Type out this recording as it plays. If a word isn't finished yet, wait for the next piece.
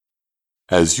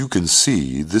As you can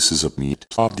see, this is a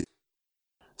Meatlet.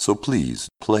 So please,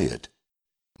 play it.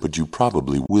 But you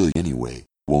probably will anyway,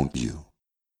 won't you?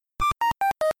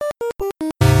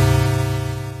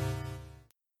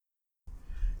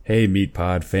 Hey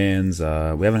Meatpod fans, we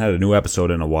haven't had a new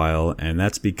episode in a while, and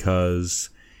that's because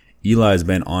Eli's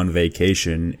been on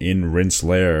vacation in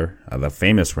Renslayer, the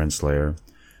famous Renslayer.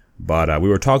 But we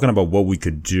were talking about what we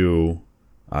could do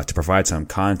to provide some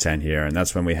content here, and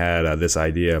that's when we had this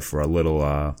idea for a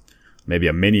little, maybe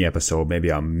a mini episode, maybe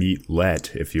a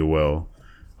Meatlet, if you will,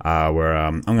 where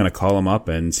I'm going to call him up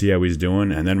and see how he's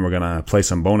doing, and then we're going to play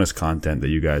some bonus content that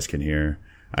you guys can hear.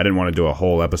 I didn't want to do a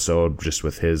whole episode just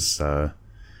with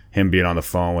him being on the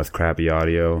phone with crappy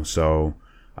audio, so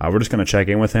we're just going to check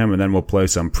in with him, and then we'll play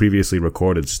some previously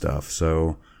recorded stuff.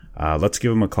 So let's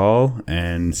give him a call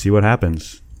and see what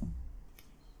happens.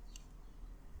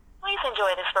 Please enjoy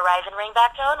this Verizon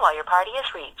ringback tone while your party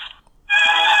is reached.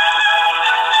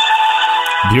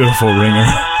 Beautiful ringer.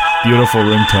 Beautiful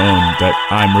ringtone that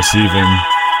I'm receiving.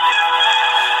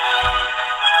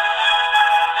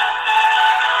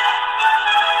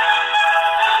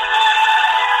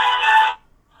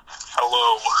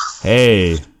 Hello.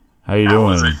 Hey, how you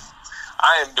doing?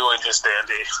 I am doing just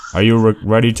dandy. Are you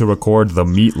ready to record the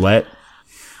Meatlet?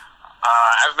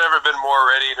 I've never been more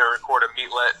ready to record a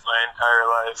Meatlet in my entire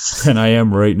life And I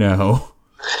am right now.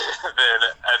 than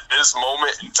at this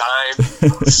moment in time.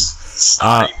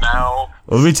 Starting now.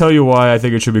 Let me tell you why I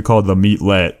think it should be called the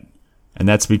Meatlet. And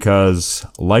that's because,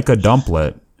 like a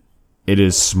dumplet, it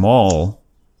is small,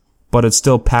 but it's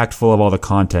still packed full of all the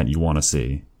content you want to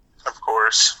see. Of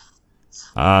course.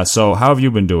 So how have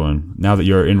you been doing now that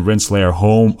you're in Renslayer,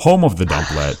 home of the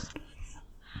dumplet?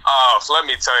 Oh, let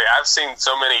me tell you, I've seen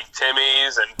so many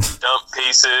Timmys and dump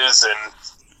pieces and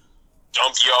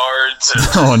dump yards. And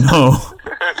Oh no.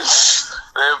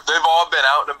 they've all been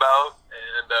out and about.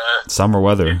 And Summer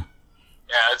weather.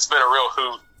 yeah, it's been a real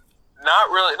hoot. Not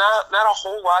a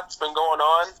whole lot's been going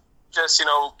on. Just,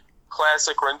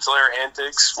 classic Renslayer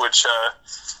antics, which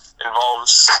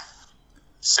involves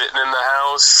sitting in the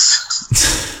house,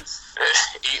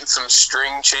 eating some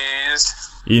string cheese.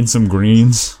 Eating some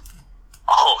greens.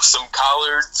 Oh, some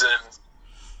collards and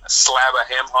a slab of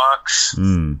ham hocks.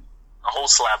 A whole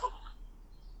slab of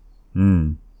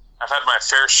them. I've had my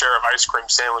fair share of ice cream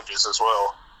sandwiches as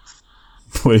well.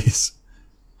 Please.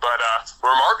 But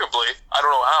remarkably, I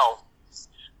don't know how,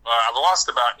 I've lost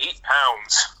about 8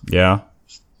 pounds. Yeah.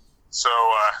 So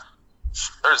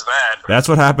there's that. That's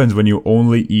what happens when you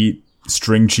only eat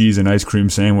string cheese and ice cream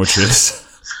sandwiches.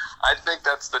 I think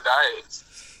that's the diet.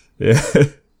 Yeah.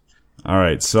 All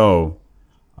right. So,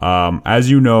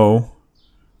 as you know,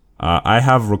 I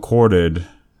have recorded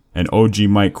an OG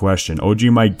Mike question. OG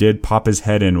Mike did pop his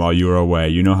head in while you were away.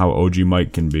 You know how OG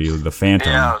Mike can be, the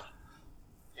Phantom. Yeah.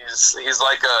 He's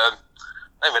like I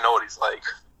don't even know what he's like.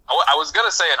 I was going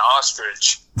to say an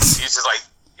ostrich. He's just like,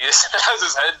 he just has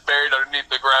his head buried underneath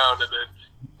the ground, and then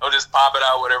he'll just pop it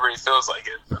out whenever he feels like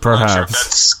it.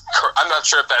 Perhaps. I'm not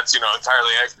sure if that's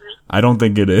entirely accurate. I don't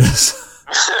think it is.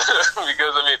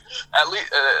 Because,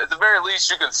 at the very least,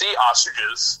 you can see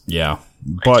ostriches. Yeah.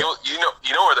 Like, But you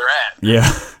know where they're at. yeah.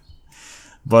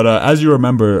 But as you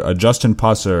remember, Justin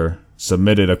Pusser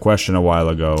submitted a question a while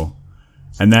ago,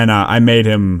 and then I made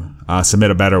him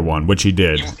submit a better one, which he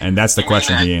did, and that's the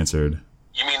question he answered.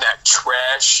 You mean that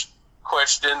trash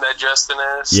question that Justin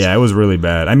asked? Yeah, it was really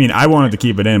bad. I mean, I wanted to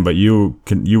keep it in, but you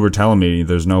were telling me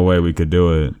there's no way we could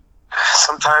do it.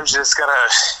 Sometimes you just gotta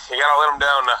let them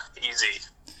down easy.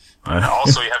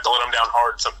 Also, you have to let them down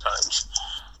hard sometimes.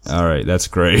 All right, that's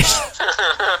great.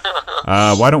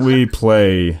 Why don't we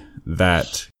play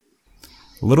that?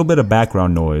 A little bit of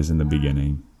background noise in the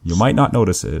beginning. You might not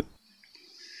notice it.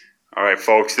 All right,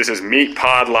 folks, this is Meat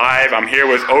Pod Live. I'm here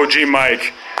with OG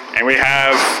Mike, and we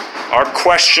have our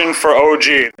question for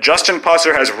OG. Justin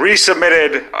Pusser has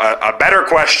resubmitted a better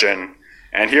question,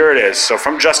 and here it is. So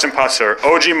from Justin Pusser,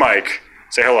 OG Mike,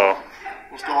 say hello.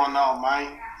 What's going on,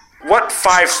 man? What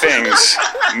 5 things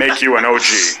make you an OG?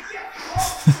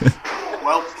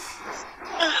 Well,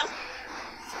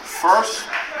 first,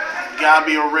 you gotta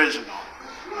be original.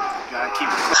 You gotta keep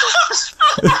it.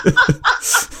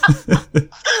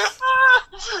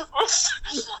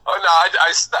 Oh no,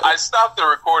 I stopped the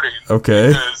recording. Okay.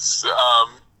 Because,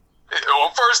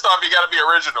 first off, you gotta be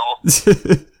original.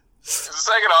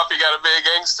 Second off, you gotta be a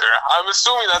gangster. I'm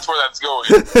assuming that's where that's going.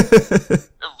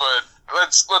 But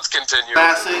let's continue.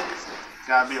 Classic.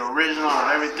 Gotta be original of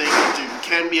everything you do. You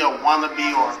can't be a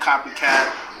wannabe or a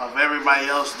copycat of everybody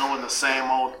else doing the same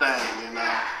old thing,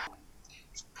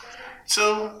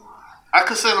 2, I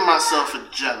consider myself a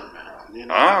gentleman.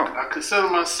 I consider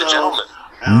myself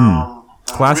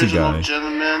Classy original guy.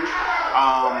 gentleman.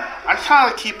 I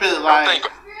kind of keep it I like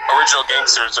think original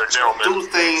gangsters are gentlemen. do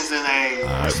things in a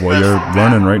Well, you're respectful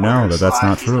learning manner right now where that it's that's like,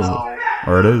 not true.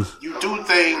 Or it is. You do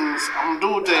things. I'm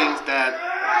doing things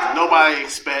that nobody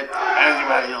expect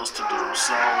anybody else to do.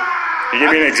 So, You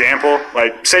give me an example?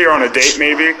 Like, say you're on a date,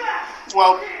 maybe?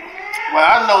 well,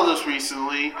 I noticed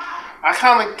recently, I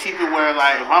kind of keep it where,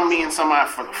 like, if I'm meeting somebody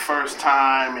for the first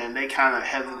time and they kind of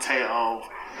hesitate of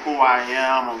who I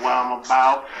am or what I'm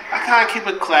about, I kind of keep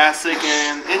it classic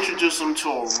and introduce them to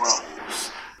a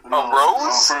rose. You know,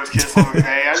 rose? First kiss on the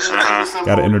day. I just keep it simple.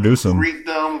 Gotta introduce 'em. Greet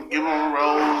them, give them a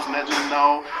rose, let them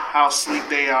know how sleek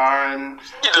they are, and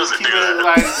He just doesn't keep do it that.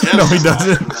 like No, he gentleman.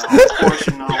 doesn't. You know, of course,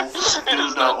 you know, does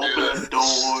do not do open that. the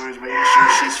doors, making sure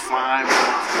she's fine.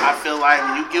 But I feel like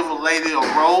when you give a lady a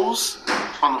rose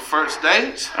on the first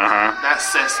date, that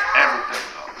sets everything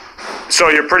up. So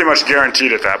you're pretty much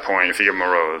guaranteed at that point if you give them a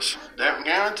rose. That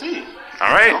guaranteed.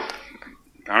 All right.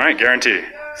 All right, guarantee.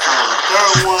 So the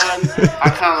third one, I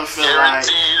kind of feel like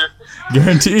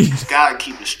Guaranteed. Guaranteed. gotta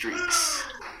keep the streets.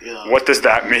 You know? What does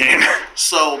that mean?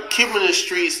 So keeping the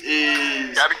streets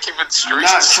is Gotta keep it you're straight.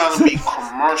 not trying to be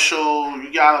commercial.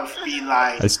 You gotta be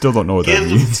like I still don't know what that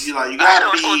give means. you know, you I gotta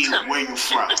don't know be what that where you're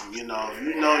from. You know, if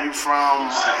you know you're from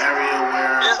an area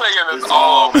where He's making this it's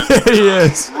all all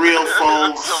Yes. real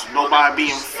folks, nobody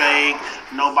being fake,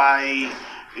 nobody,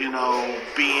 you know,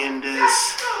 being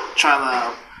this trying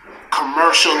to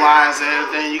commercialize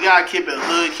everything. You gotta keep it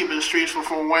hood, keep it the streets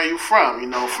from where you from. You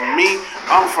know, for me,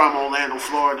 I'm from Orlando,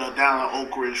 Florida, down on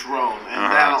Oak Ridge Road,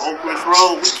 and down on Oak Ridge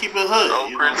Road, we keep it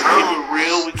hood. You know, Oak we Ridge keep Road. it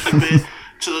real. We keep it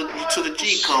to the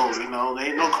G code. You know, there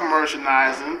ain't no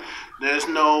commercializing. There's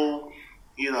no,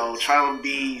 you know, trying to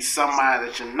be somebody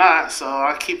that you're not. So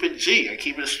I keep it G. I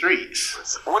keep it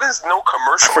streets. What is no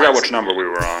commercial? I forgot which number we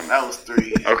were on. That was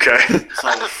 3. Okay.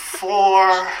 So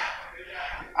 4,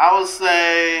 I would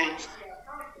say,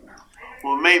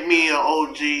 will make me an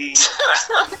OG.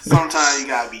 Sometimes you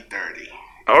gotta be 30.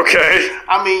 Okay.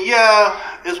 I mean,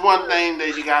 yeah, it's one thing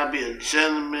that you gotta be a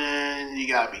gentleman, you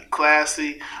gotta be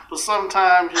classy, but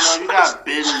sometimes, you know, you gotta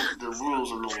bend the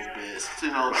rules a little bit, you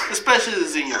know, especially if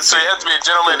it's in your So you have to be a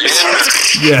gentleman.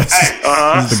 Yes.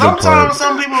 Hey, This is the good sometimes part.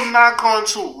 some people are not going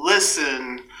to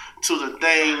listen to the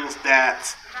things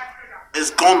that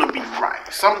is going to be right.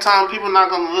 Sometimes people are not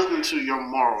going to listen to your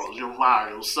morals, your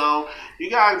values. So you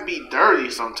got to be dirty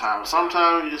sometimes.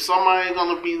 Sometimes somebody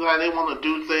going to be like, they want to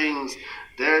do things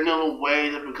their little way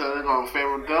just because they're going to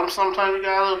favor them. Sometimes you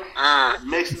got to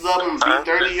mix it up and be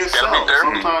dirty yourself. Gotta be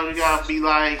dirty. Sometimes you got to be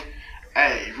like,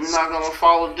 hey, if you're not going to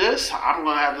follow this, I'm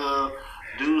going to have to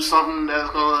do something that's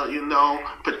going to, you know,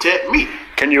 protect me.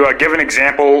 Can you give an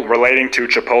example relating to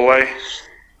Chipotle?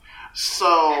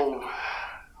 So,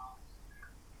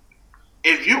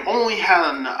 if you only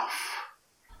had enough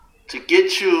to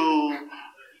get you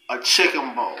a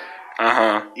chicken bowl,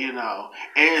 you know,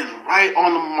 and it's right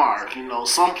on the mark, you know,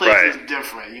 some places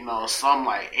different, you know, some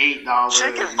like $8,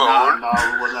 Chicken bowl?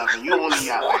 $9, whatever. You only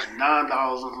got like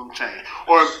 $9 and some change,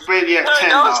 or maybe at $10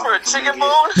 $9 for a to chicken make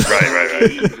bowl? it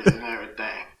Right. even and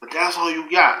everything. But that's all you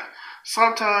got.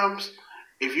 Sometimes,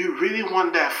 if you really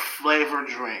want that flavor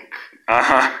drink,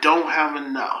 you don't have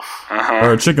enough.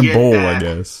 Or a chicken Get bowl, that I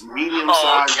guess. Medium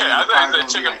Oh, size. okay. I thought you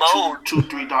said chicken bowl.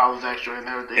 $2, $3 extra and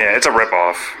everything. Yeah, it's a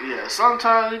ripoff. Yeah,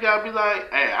 sometimes you gotta be like,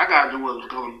 hey, I gotta do what's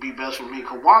gonna be best for me.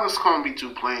 Cause water's gonna be too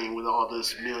plain with all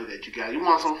this meal that you got. You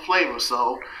want some flavor,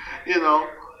 so you know,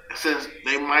 since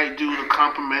they might do the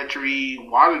complimentary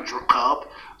water cup,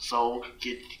 so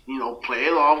play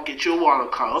it off, get you a water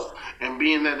cup, and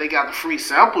being that they got the free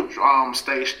sample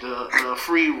station, the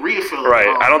free refill. Right.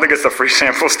 I don't think it's the free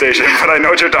sample station, but I know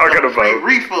what you're talking free about.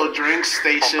 refill drink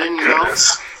station, you know,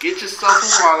 get yourself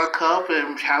a water cup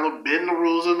and kind of bend the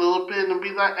rules a little bit and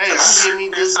be like, hey, I'm giving me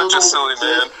this You're such a silly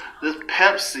man. this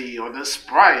Pepsi or this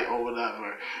Sprite or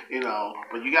whatever, you know.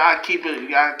 But you gotta keep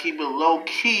it low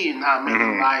key and not make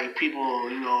it like people,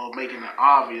 you know, making it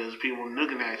obvious, people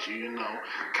looking at you, you know.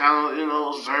 Kind of, you know,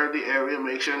 observe the area,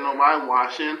 make sure nobody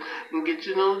watching, and get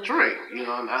you a little drink, you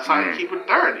know. And that's how you keep it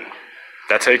dirty.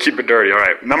 That's how you keep it dirty. All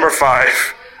right. Number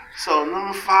 5. So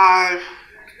number 5,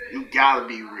 you gotta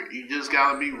be real. You just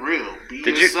gotta be real. Be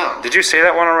yourself. Did you say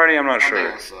that one already? I'm not I sure.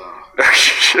 think so.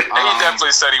 He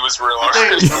definitely said he was real I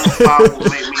already. think number 5 will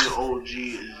make me the OG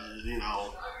is, you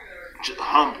know,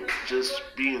 humble, just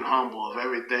being humble of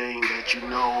everything that you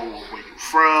know, where you're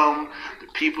from, the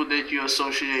people that you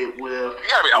associate with. You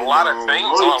gotta be a lot of things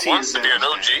all at once to be an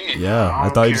OG. Yeah, I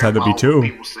thought you just had to be two.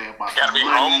 You gotta be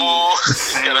humble.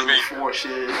 You gotta be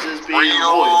just being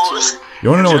real. loyal to. You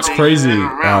want to know what's crazy?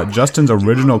 Justin's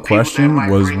original question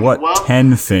was, what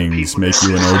 10 things make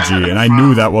you an OG? And I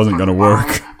knew that wasn't going to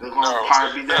work.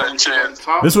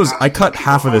 This was, I cut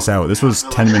half of this out. This was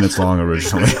 10 minutes long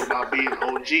originally. About being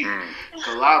OG.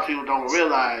 A lot of people don't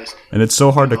realize. And it's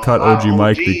so hard to cut OG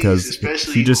Mike because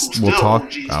he just will talk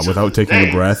without taking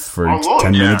a breath for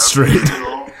 10 minutes straight.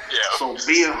 So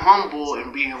being humble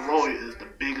and being loyal is the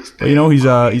biggest thing. But you know, he's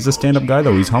a stand-up guy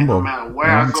though. He's humble.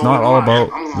 It's not all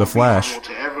about the flash.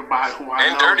 To everybody who I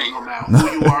know, no matter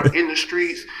who you are in the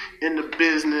streets, in the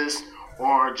business,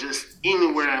 or just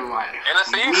anywhere in life.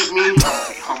 You meet me, I'm gonna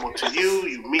be humble to you.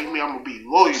 You meet me, I'm gonna be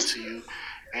loyal to you.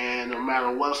 And no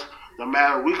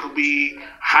matter we could be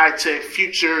high tech,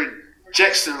 future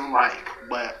Jackson like,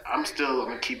 but I'm still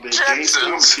gonna keep it gangster.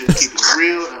 I'm gonna keep it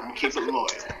real, and I'm gonna keep it loyal.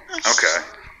 Okay.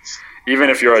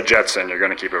 Even if you're a Jetson, you're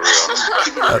gonna keep it real.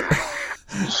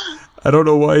 I don't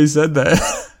know why he said that.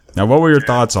 Now, what were your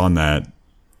thoughts on that?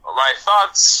 My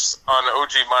thoughts on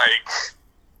OG Mike.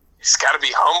 He's got to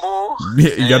be humble.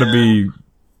 You gotta be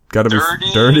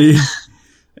dirty,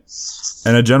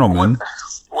 and a gentleman.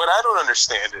 What I don't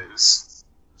understand is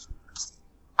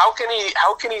how can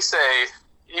he say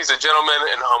he's a gentleman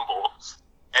and humble,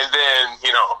 and then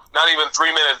not even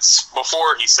 3 minutes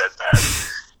before he said that,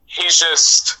 he's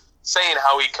just saying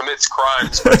how he commits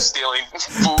crimes by stealing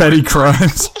food. Petty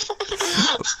crimes.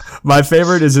 My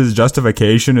favorite is his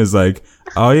justification is like,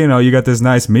 oh, you got this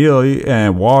nice meal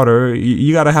and water.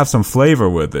 You got to have some flavor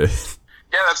with it.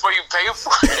 Yeah, that's what you pay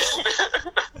for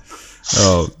it.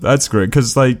 Oh, that's great.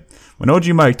 Because, when OG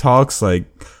Mike talks,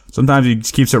 sometimes he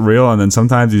just keeps it real, and then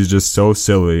sometimes he's just so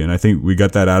silly, and I think we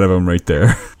got that out of him right there.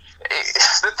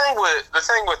 The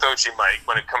thing with OG Mike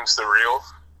when it comes to real,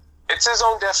 it's his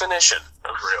own definition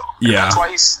of real. Yeah.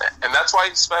 And that's why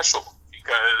he's special,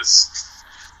 because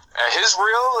his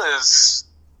real is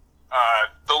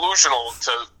delusional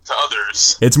to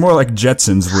others. It's more like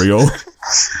Jetson's real.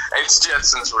 It's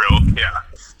Jetson's real, yeah.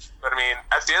 But I mean,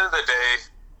 at the end of the day,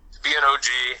 to be an OG,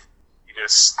 you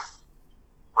just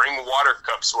bring water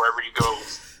cups wherever you go.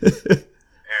 And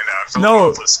fill them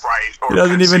with Sprite or he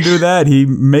doesn't Pepsi. even do that. He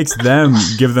makes them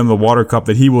give them the water cup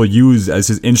that he will use as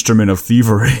his instrument of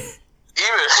thievery.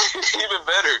 Even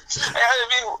better. I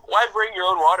mean, why bring your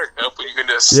own water cup when you can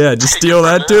just steal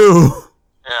that too.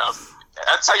 Yeah,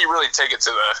 that's how you really take it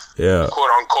to the quote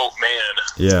unquote man.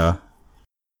 Yeah.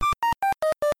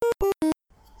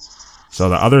 So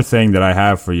the other thing that I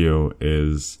have for you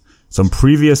is some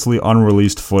previously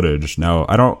unreleased footage. Now,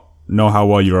 I don't know how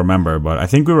well you remember, but I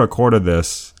think we recorded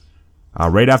this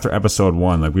right after episode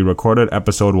 1. We recorded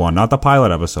episode 1, not the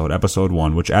pilot episode, episode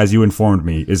 1, which, as you informed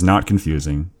me, is not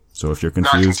confusing. So if you're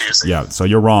confused, so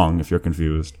you're wrong if you're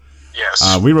confused.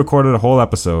 Yes. We recorded a whole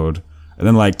episode, and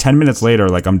then 10 minutes later,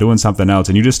 I'm doing something else,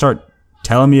 and you just start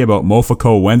telling me about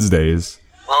Mofaco Wednesdays.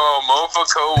 Oh,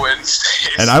 Mofaco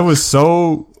Wednesdays. And I was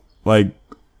so,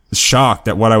 shocked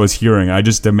at what I was hearing. I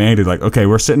just demanded, okay,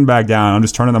 we're sitting back down. I'm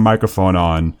just turning the microphone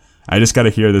on. I just got to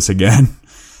hear this again.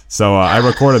 So I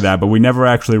recorded that, but we never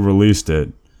actually released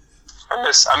it. I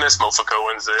miss Mofaco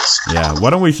Wednesdays. Yeah,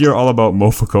 why don't we hear all about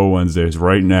Mofaco Wednesdays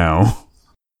right now?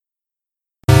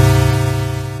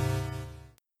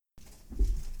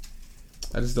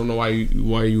 I just don't know why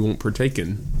you won't partake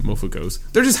in Mofacos.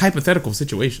 They're just hypothetical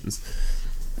situations.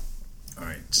 All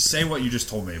right, say what you just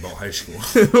told me about high school.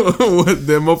 What,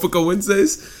 the Mofaco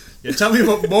Wednesdays? Yeah, tell me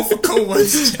about Mofaco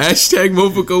Wednesdays. Hashtag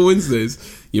Mofaco Wednesdays.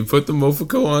 You put the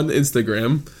Mofaco on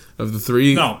Instagram of the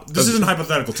three. No, this isn't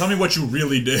hypothetical. Tell me what you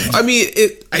really did. I mean,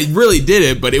 I really did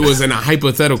it, but it was in a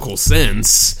hypothetical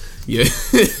sense. You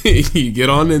get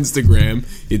on Instagram,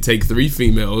 you take 3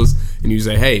 females, and you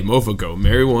say, hey, Mofaco,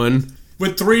 marry one.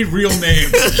 With 3 real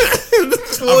names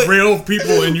of real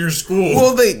people in your school.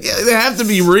 Well, they have to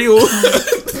be real.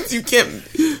 You can't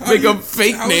make up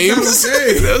fake names.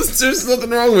 Okay? There's nothing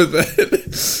wrong with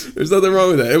that. There's nothing wrong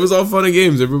with that. It was all fun and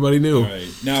games. Everybody knew. All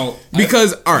right. Now,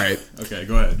 because all right. Okay,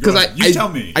 go ahead. Because you tell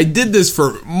me. I did this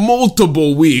for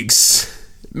multiple weeks,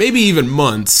 maybe even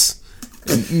months,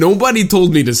 and nobody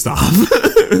told me to stop.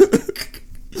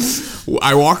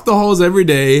 I walked the halls every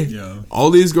day. Yeah.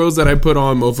 All these girls that I put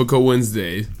on Mofaco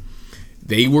Wednesday,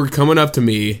 they were coming up to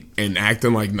me and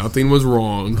acting like nothing was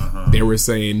wrong. Uh-huh. They were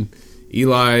saying,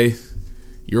 Eli,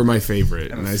 you're my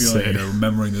favorite. And I said, you're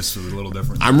remembering this a little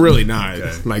different. I'm really not.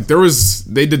 Okay.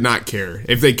 They did not care.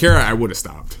 If they care, I would have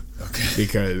stopped. Okay.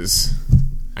 Because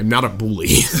I'm not a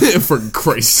bully, for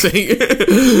Christ's sake.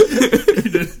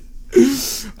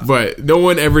 But no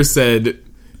one ever said,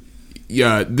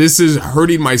 yeah, this is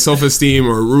hurting my self-esteem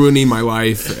or ruining my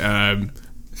life.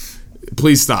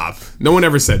 Please stop. No one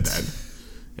ever said that.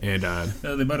 And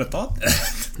they might have thought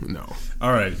that. No.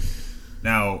 All right.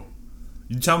 Now,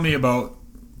 you tell me about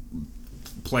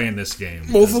playing this game.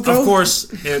 Mofoco? Of course,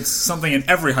 it's something in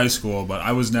every high school, but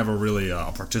I was never really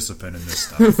a participant in this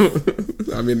stuff.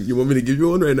 I mean, you want me to give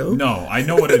you one right now? No, I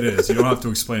know what it is. You don't have to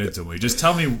explain it to me. Just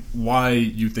tell me why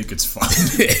you think it's fun.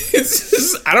 It's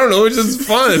just, I don't know, it's just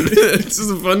fun. It's just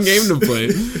a fun game to play.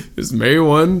 Just marry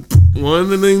one,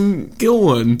 and then kill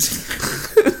one.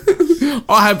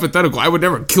 All hypothetical. I would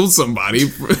never kill somebody.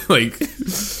 Like,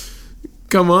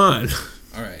 come on.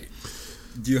 All right.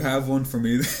 Do you have one for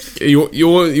me? You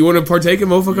want to partake in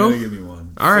Mofoco? You gotta give me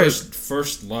one. All right.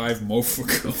 First live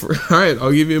Mofoco. All right,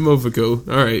 I'll give you a Mofoco.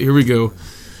 All right, here we go.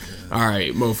 All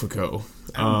right, Mofoco.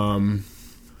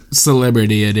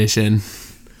 Celebrity edition.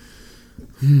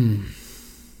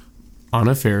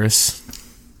 Anna Faris.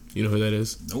 You know who that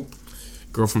is? Nope.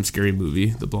 Girl from Scary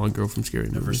Movie. The blonde girl from Scary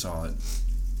Movie. Never saw it.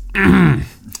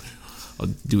 I'll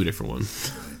do a different one.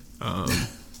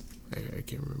 I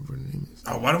can't remember what her name is.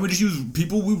 Oh, why don't we just use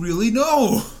people we really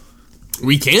know?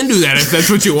 We can do that if that's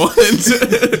what you want.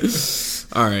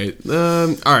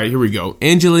 All right, here we go.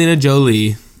 Angelina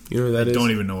Jolie. You know who that is? I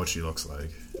don't even know what she looks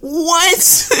like.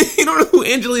 What? You don't know who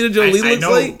Angelina Jolie looks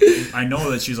like? I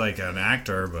know that she's like an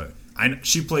actor, but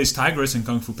she plays Tigress in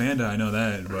Kung Fu Panda. I know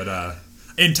that, but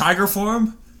in tiger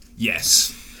form,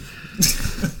 yes.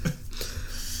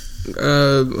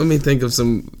 Let me think of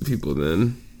some people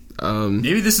then.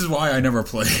 Maybe this is why I never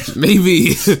played.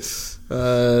 Maybe.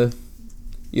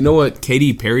 You know what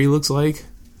Katy Perry looks like?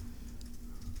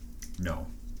 No.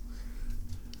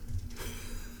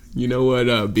 You know what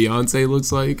Beyonce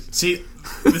looks like? See,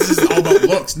 this is all about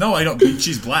looks. No, I don't.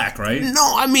 She's black, right?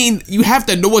 No, I mean, you have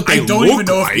to know what they look like. I don't even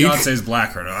know if Beyonce's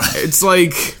black or not. It's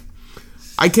like,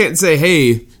 I can't say,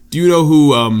 hey, do you know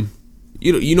who,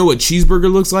 you know what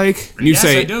Cheeseburger looks like? And you yes,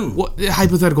 say, I do. What,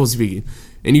 hypothetical speaking.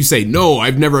 And you say, no,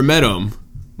 I've never met him.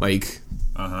 Like,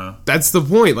 that's the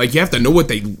point. Like, you have to know what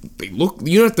they look.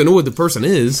 You don't have to know what the person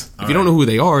is. If you don't know who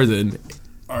they are, then.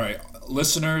 All right,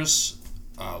 listeners,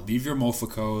 leave your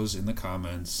Mofocos in the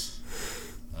comments.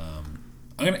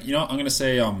 I'm gonna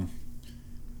say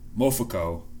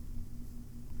Mofoco,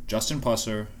 Justin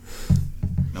Pusser,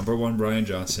 number 1 Brian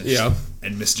Johnson, yeah,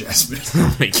 and Miss Jasmine.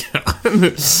 Oh my god!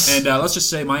 And let's just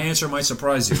say my answer might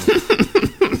surprise you.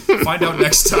 Find out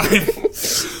next time.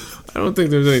 I don't think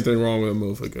there's anything wrong with a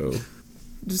Mofoco.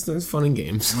 Just there's fun and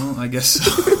games. Well, I guess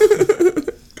so.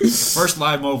 First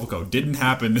live Mofoco didn't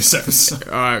happen this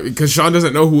episode. Because Sean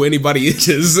doesn't know who anybody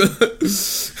is.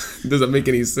 Doesn't make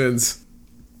any sense.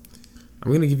 I'm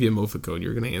going to give you a Mofoco and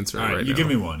you're going to answer it right now. You give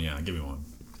me one. Yeah, give me one.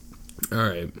 All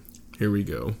right. Here we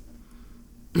go.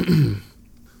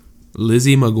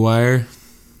 Lizzie McGuire.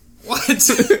 What?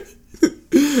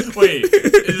 Wait,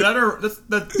 is that her?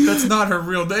 That's not her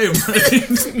real name,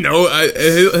 right? No,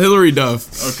 Hillary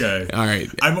Duff. Okay, all right.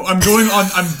 I'm going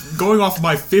off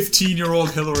my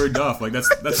 15-year-old Hillary Duff. Like that's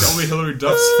the only Hillary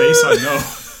Duff's face I know.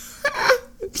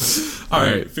 All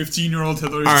right, 15-year-old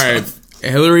Hillary Duff. All right,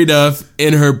 Hillary Duff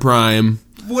in her prime.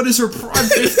 What is her prime?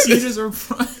 15 is her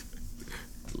prime.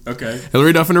 Okay.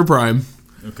 Hillary Duff in her prime.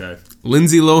 Okay.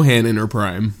 Lindsay Lohan in her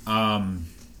prime.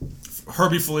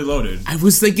 Herbie Fully Loaded. I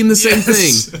was thinking the same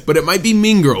thing, but it might be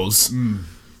Mean Girls.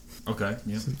 Okay,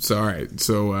 yeah. So, all right.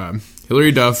 So,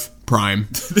 Hillary Duff, prime.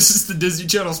 This is the Disney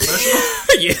Channel special?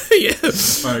 Yeah.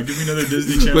 All right, give me another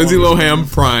Disney Channel. Lindsay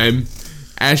Lohan, prime.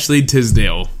 Ashley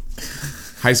Tisdale,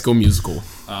 High School Musical.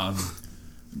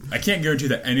 I can't guarantee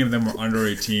that any of them were under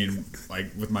 18,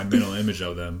 like, with my mental image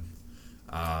of them.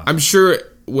 I'm sure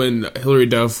when Hillary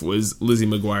Duff was Lizzie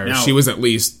McGuire, she was at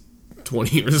least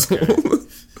 20 years old.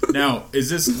 Now, is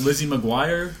this Lizzie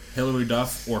McGuire, Hillary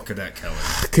Duff, or Cadet Kelly?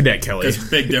 Cadet Kelly. There's a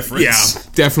big difference. Yeah,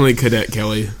 definitely Cadet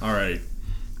Kelly. All right.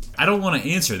 I don't want to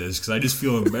answer this because I just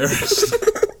feel embarrassed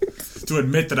to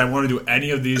admit that I want to do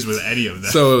any of these with any of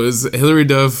them. So it was Hillary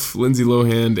Duff, Lindsay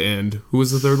Lohan, and who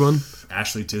was the third one?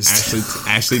 Ashley Tisdale.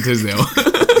 Ashley Tisdale.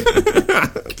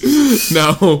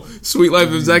 No, Sweet Life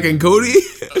of Zack and Cody.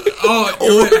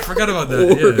 Right, I forgot about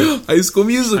that. Yeah. High School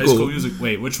Musical. High School Music.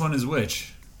 Wait, which one is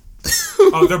which?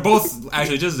 Oh, they're both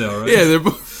Ashley Tisdale, right? Yeah, they're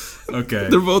both. Okay.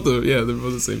 They're both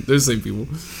the same. They're the same people.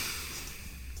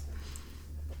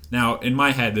 Now, in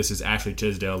my head, this is Ashley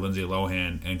Tisdale, Lindsay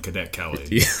Lohan, and Cadet Kelly.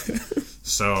 Yeah.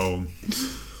 So,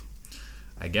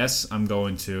 I guess I'm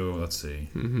going to, let's see.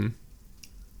 Mm-hmm.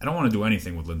 I don't want to do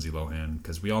anything with Lindsay Lohan,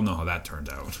 because we all know how that turned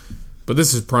out. But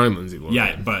this is prime Lindsay Lohan.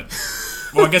 Yeah, but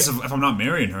well, I guess if I'm not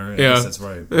marrying her, I guess that's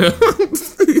right.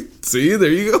 See, there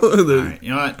you go. All right, you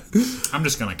know what? I'm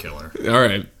just gonna kill her. All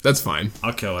right, that's fine.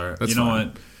 I'll kill her. That's you know fine.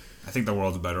 what? I think the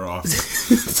world's better off.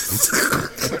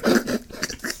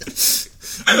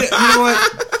 You know what?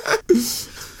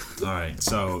 All right,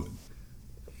 so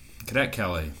Cadet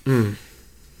Kelly.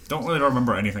 Don't really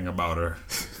remember anything about her,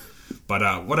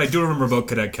 but what I do remember about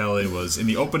Cadet Kelly was in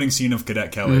the opening scene of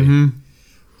Cadet Kelly.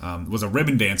 Was a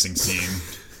ribbon dancing scene,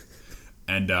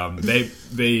 and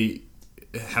they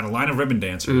had a line of ribbon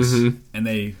dancers, and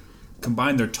they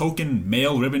combined their token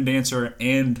male ribbon dancer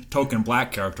and token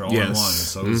black character all in one.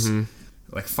 So it was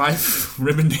like 5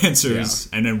 ribbon dancers,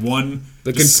 and then one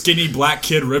skinny black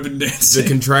kid ribbon dancer. The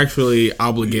contractually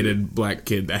obligated black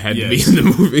kid that had to be in the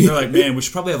movie. They're like, man, we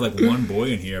should probably have like one boy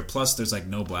in here. Plus, there's like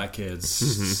no black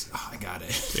kids. Oh, I got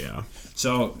it. Yeah.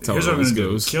 So here's what I'm gonna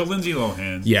do: kill Lindsay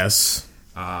Lohan. Yes.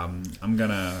 I'm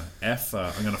gonna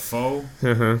I'm gonna faux.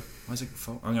 Why is it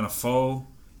faux? I'm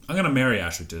gonna marry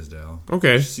Ashley Tisdale.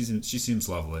 Okay. She seems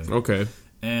lovely. Okay.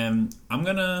 And I'm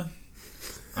gonna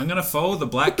faux the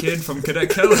black kid from Cadet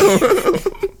Kelly.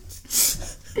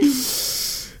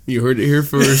 You heard it here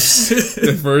first.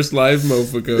 The first live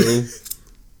Mofico.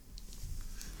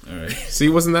 Alright. See,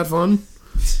 wasn't that fun?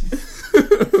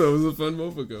 That was a fun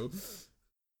Mofico.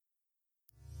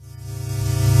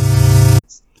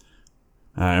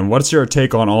 And what's your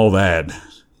take on all that?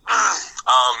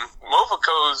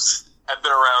 Moficos have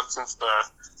been around since the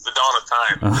dawn of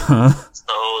time.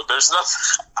 So there's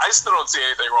nothing. I still don't see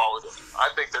anything wrong with them. I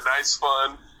think they're nice,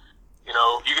 fun. You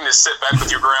know, you can just sit back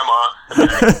with your grandma and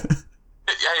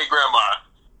hey, grandma,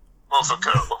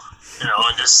 Mofico. You know,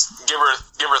 and just give her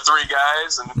 3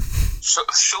 guys, and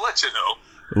she'll let you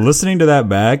know. Listening to that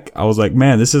back, I was like,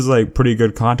 man, this is like pretty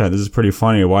good content. This is pretty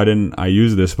funny. Why didn't I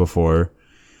use this before?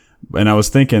 And I was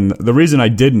thinking the reason I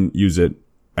didn't use it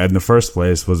in the first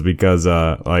place was because,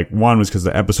 one was because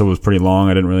the episode was pretty long.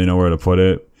 I didn't really know where to put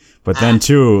it. But then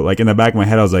two, like in the back of my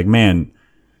head, I was like, man,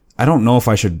 I don't know if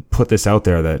I should put this out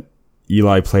there that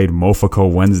Eli played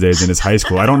Mofico Wednesdays in his high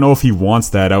school. I don't know if he wants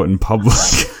that out in public.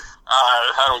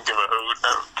 I don't give a hoot.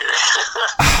 I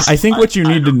don't care. I think what you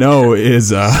need to know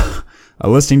is,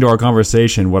 listening to our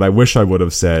conversation, what I wish I would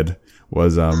have said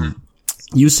was,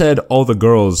 you said all the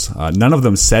girls, none of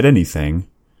them said anything.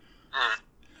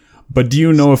 But do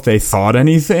you know if they thought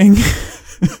anything?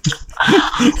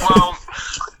 Well,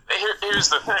 here's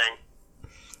the thing.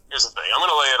 I'm going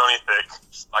to lay it on you thick,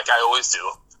 like I always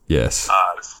do. Yes.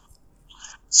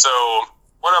 So,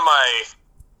 one of my,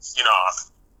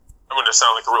 I'm going to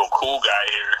sound like a real cool guy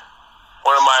here.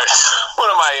 One of my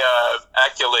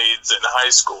accolades in high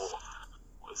school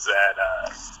was that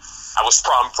I was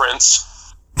prom prince.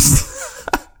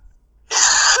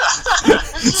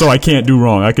 So I can't do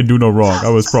wrong. I can do no wrong. I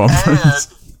was prom prince.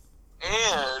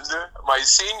 And my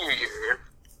senior year,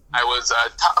 I was a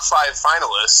top 5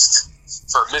 finalist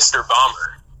for Mr.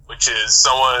 Bomber, which is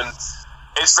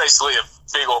it's basically a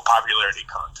big old popularity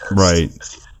contest. Right.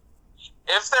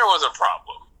 If there was a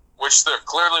problem, which there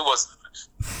clearly wasn't,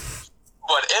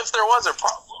 but if there was a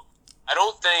problem, I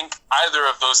don't think either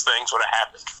of those things would have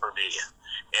happened for me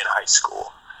in high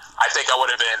school. I think I would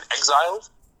have been exiled.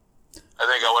 I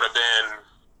think I would have been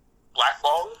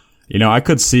blackballed. You know, I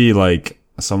could see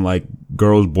some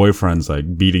girls'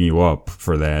 boyfriends beating you up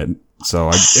for that. So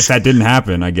if that didn't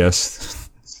happen, I guess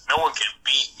no one can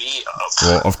beat me up.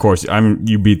 Well, of course,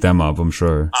 you beat them up. I'm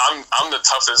sure. I'm the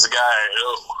toughest guy I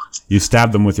know. You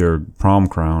stabbed them with your prom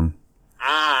crown.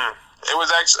 It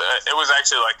was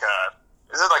actually like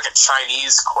a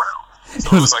Chinese crown.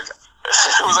 So it was like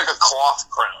a cloth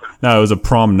crown. No, it was a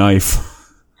prom knife.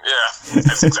 Yeah,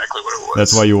 that's exactly what it was.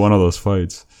 That's why you won all those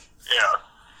fights.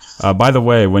 Yeah. By the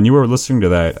way, when you were listening to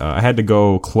that, I had to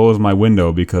go close my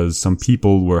window because some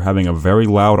people were having a very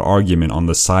loud argument on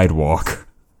the sidewalk.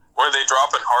 Were they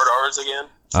dropping hard R's again?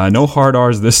 No hard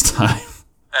R's this time.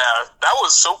 Yeah, that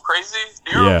was so crazy.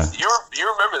 You remember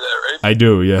that, right? I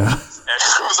do, yeah. And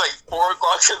it was like 4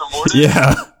 o'clock in the morning.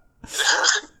 Yeah.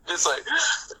 It's like,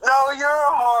 no, you're a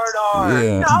hard R.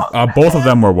 Yeah. No, both of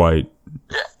them were white.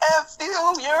 F you,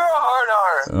 you're a hard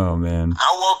R. Oh, man.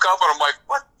 I woke up and I'm like,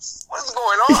 what's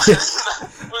going on?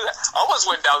 I almost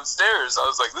went downstairs. I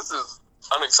was like, this is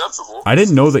unacceptable. I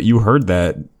didn't know that you heard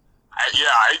that.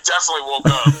 I definitely woke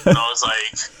up and I was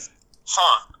like,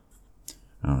 huh.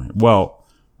 All right. Well,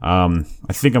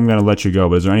 I think I'm going to let you go,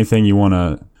 but is there anything you want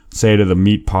to say to the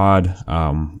Meat Pod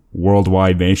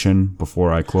worldwide nation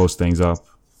before I close things up?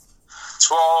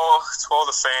 To all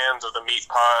the fans of the Meat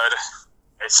Pod,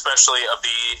 especially a B,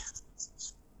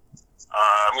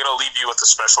 I'm going to leave you with a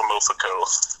special Mofico.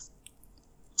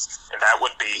 And that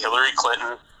would be Hillary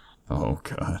Clinton, Oh,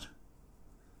 God.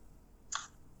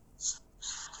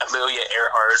 Amelia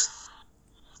Earhart,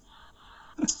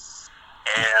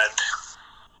 and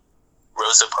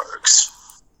Rosa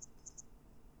Parks.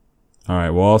 All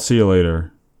right, well, I'll see you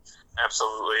later.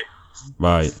 Absolutely.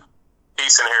 Bye.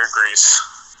 Peace and hair grease.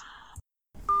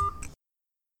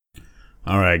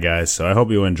 All right, guys, so I hope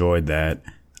you enjoyed that.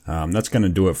 That's going to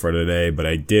do it for today, but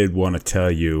I did want to tell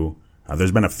you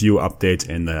there's been a few updates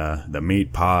in the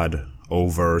Meat Pod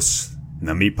Overse, in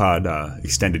the Meat Pod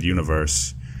Extended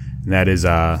Universe. And that is,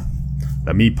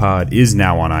 the Meat Pod is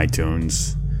now on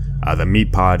iTunes. The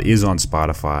Meat Pod is on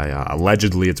Spotify.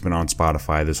 Allegedly, it's been on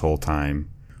Spotify this whole time.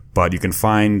 But you can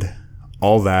find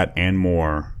all that and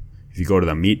more if you go to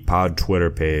the Meat Pod Twitter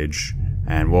page,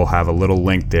 and we'll have a little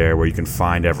link there where you can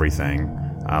find everything.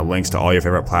 Links to all your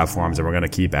favorite platforms, and we're going to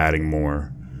keep adding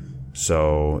more.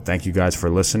 So thank you guys for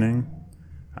listening.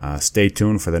 Stay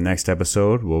tuned for the next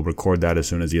episode. We'll record that as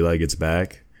soon as Eli gets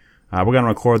back. We're going to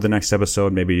record the next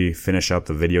episode, maybe finish up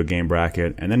the video game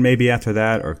bracket, and then maybe after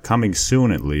that, or coming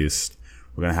soon at least,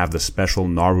 we're going to have the special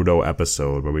Naruto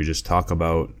episode where we just talk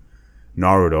about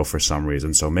Naruto for some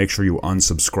reason. So make sure you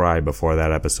unsubscribe before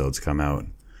that episode's come out.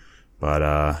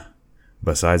 But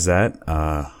besides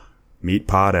that, Meat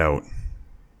Pod out.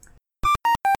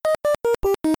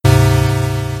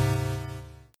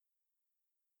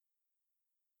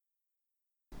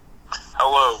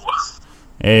 Hello.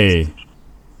 Hey.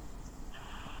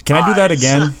 Can I do that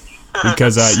again?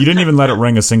 Because you didn't even let it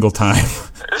ring a single time.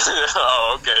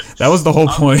 Oh, okay. That was the whole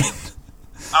point.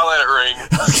 I'll let it ring.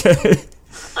 Okay.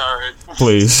 All right.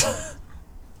 Please.